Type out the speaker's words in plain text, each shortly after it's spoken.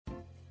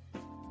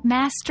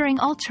Mastering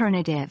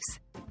alternatives.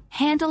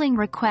 Handling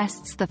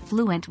requests the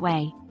fluent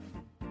way.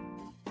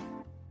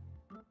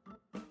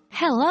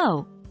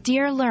 Hello,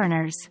 dear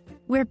learners.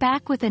 We're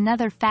back with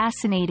another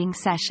fascinating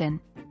session.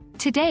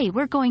 Today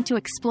we're going to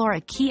explore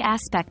a key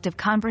aspect of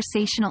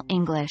conversational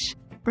English,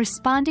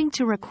 responding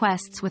to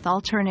requests with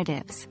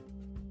alternatives.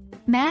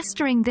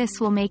 Mastering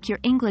this will make your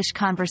English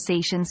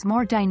conversations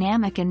more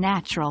dynamic and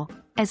natural,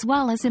 as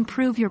well as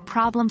improve your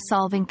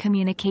problem-solving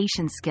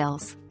communication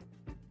skills.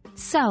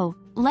 So,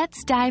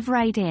 let's dive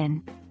right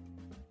in.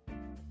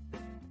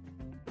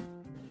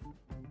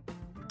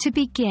 To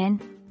begin,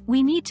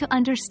 we need to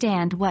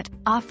understand what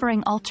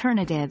offering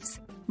alternatives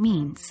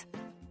means.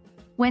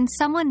 When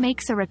someone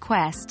makes a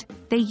request,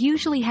 they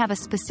usually have a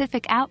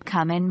specific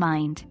outcome in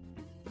mind.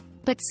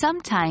 But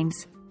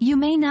sometimes, you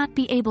may not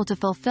be able to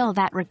fulfill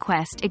that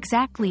request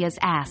exactly as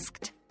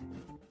asked.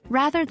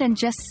 Rather than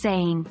just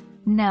saying,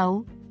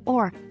 no,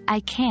 or, I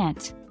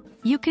can't,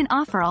 you can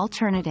offer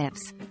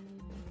alternatives.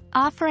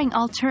 Offering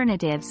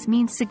alternatives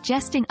means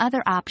suggesting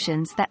other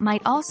options that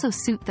might also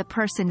suit the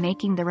person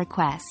making the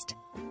request.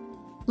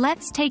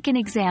 Let's take an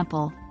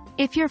example.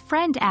 If your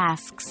friend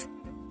asks,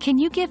 "Can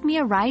you give me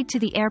a ride to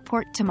the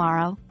airport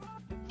tomorrow?"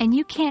 and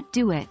you can't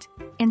do it,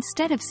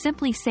 instead of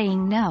simply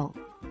saying no,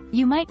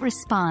 you might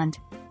respond,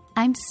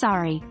 "I'm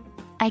sorry,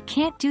 I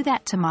can't do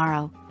that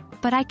tomorrow,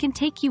 but I can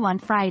take you on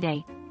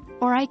Friday,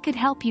 or I could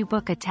help you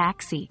book a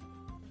taxi."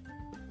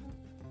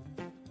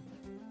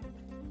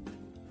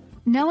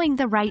 Knowing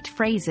the right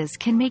phrases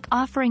can make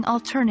offering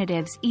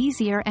alternatives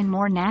easier and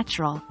more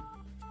natural.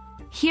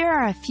 Here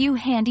are a few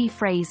handy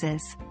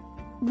phrases.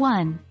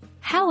 1.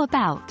 How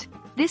about?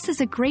 This is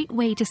a great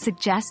way to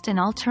suggest an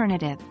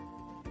alternative.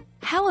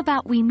 How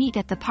about we meet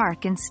at the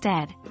park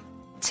instead?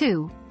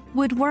 2.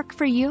 Would work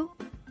for you?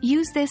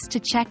 Use this to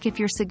check if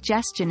your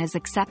suggestion is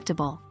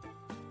acceptable.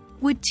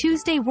 Would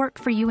Tuesday work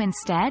for you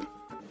instead?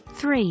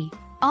 3.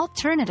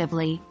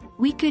 Alternatively,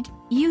 we could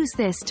use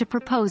this to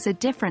propose a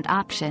different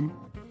option.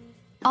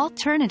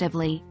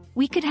 Alternatively,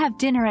 we could have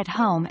dinner at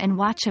home and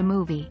watch a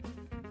movie.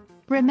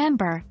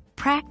 Remember,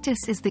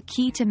 practice is the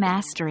key to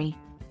mastery.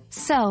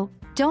 So,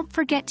 don't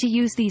forget to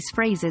use these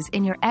phrases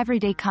in your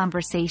everyday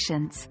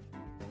conversations.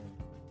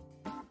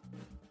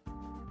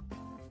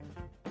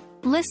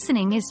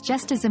 Listening is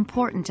just as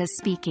important as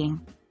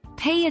speaking.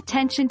 Pay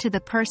attention to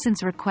the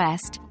person's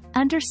request,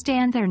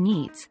 understand their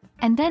needs,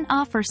 and then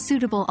offer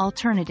suitable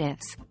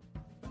alternatives.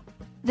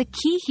 The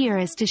key here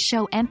is to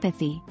show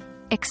empathy.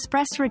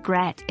 Express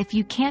regret if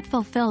you can't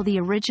fulfill the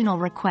original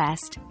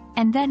request,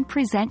 and then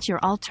present your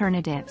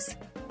alternatives.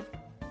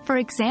 For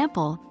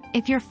example,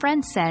 if your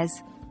friend says,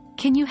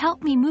 "Can you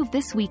help me move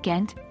this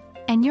weekend?"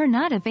 and you're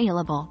not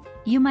available,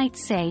 you might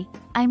say,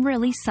 "I'm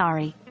really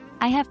sorry.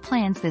 I have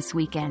plans this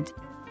weekend.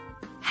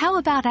 How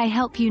about I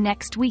help you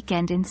next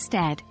weekend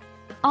instead?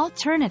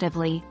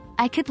 Alternatively,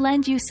 I could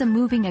lend you some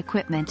moving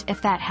equipment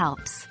if that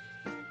helps."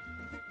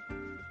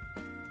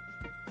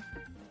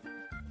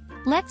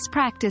 Let's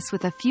practice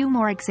with a few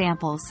more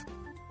examples.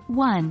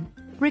 1.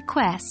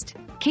 Request,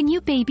 "Can you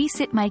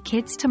babysit my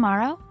kids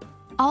tomorrow?"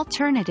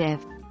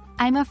 Alternative,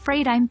 "I'm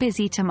afraid I'm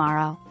busy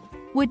tomorrow.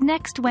 Would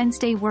next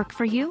Wednesday work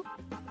for you?"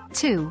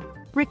 2.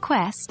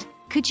 Request,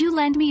 "Could you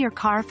lend me your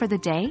car for the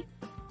day?"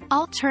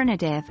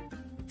 Alternative,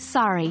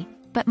 "Sorry,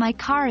 but my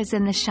car is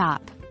in the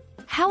shop.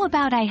 How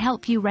about I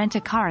help you rent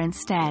a car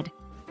instead?"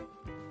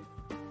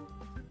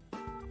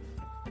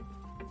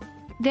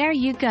 There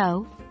you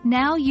go.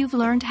 Now you've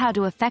learned how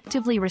to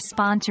effectively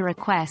respond to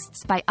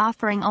requests by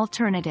offering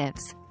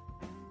alternatives.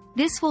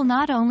 This will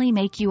not only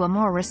make you a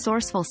more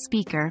resourceful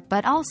speaker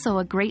but also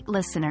a great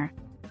listener.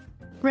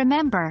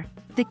 Remember,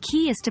 the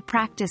key is to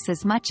practice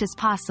as much as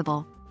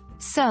possible.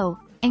 So,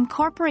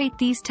 incorporate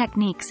these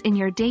techniques in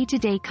your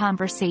day-to-day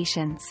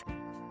conversations.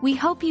 We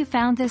hope you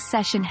found this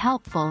session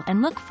helpful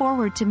and look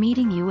forward to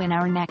meeting you in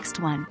our next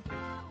one.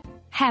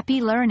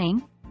 Happy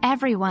learning,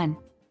 everyone!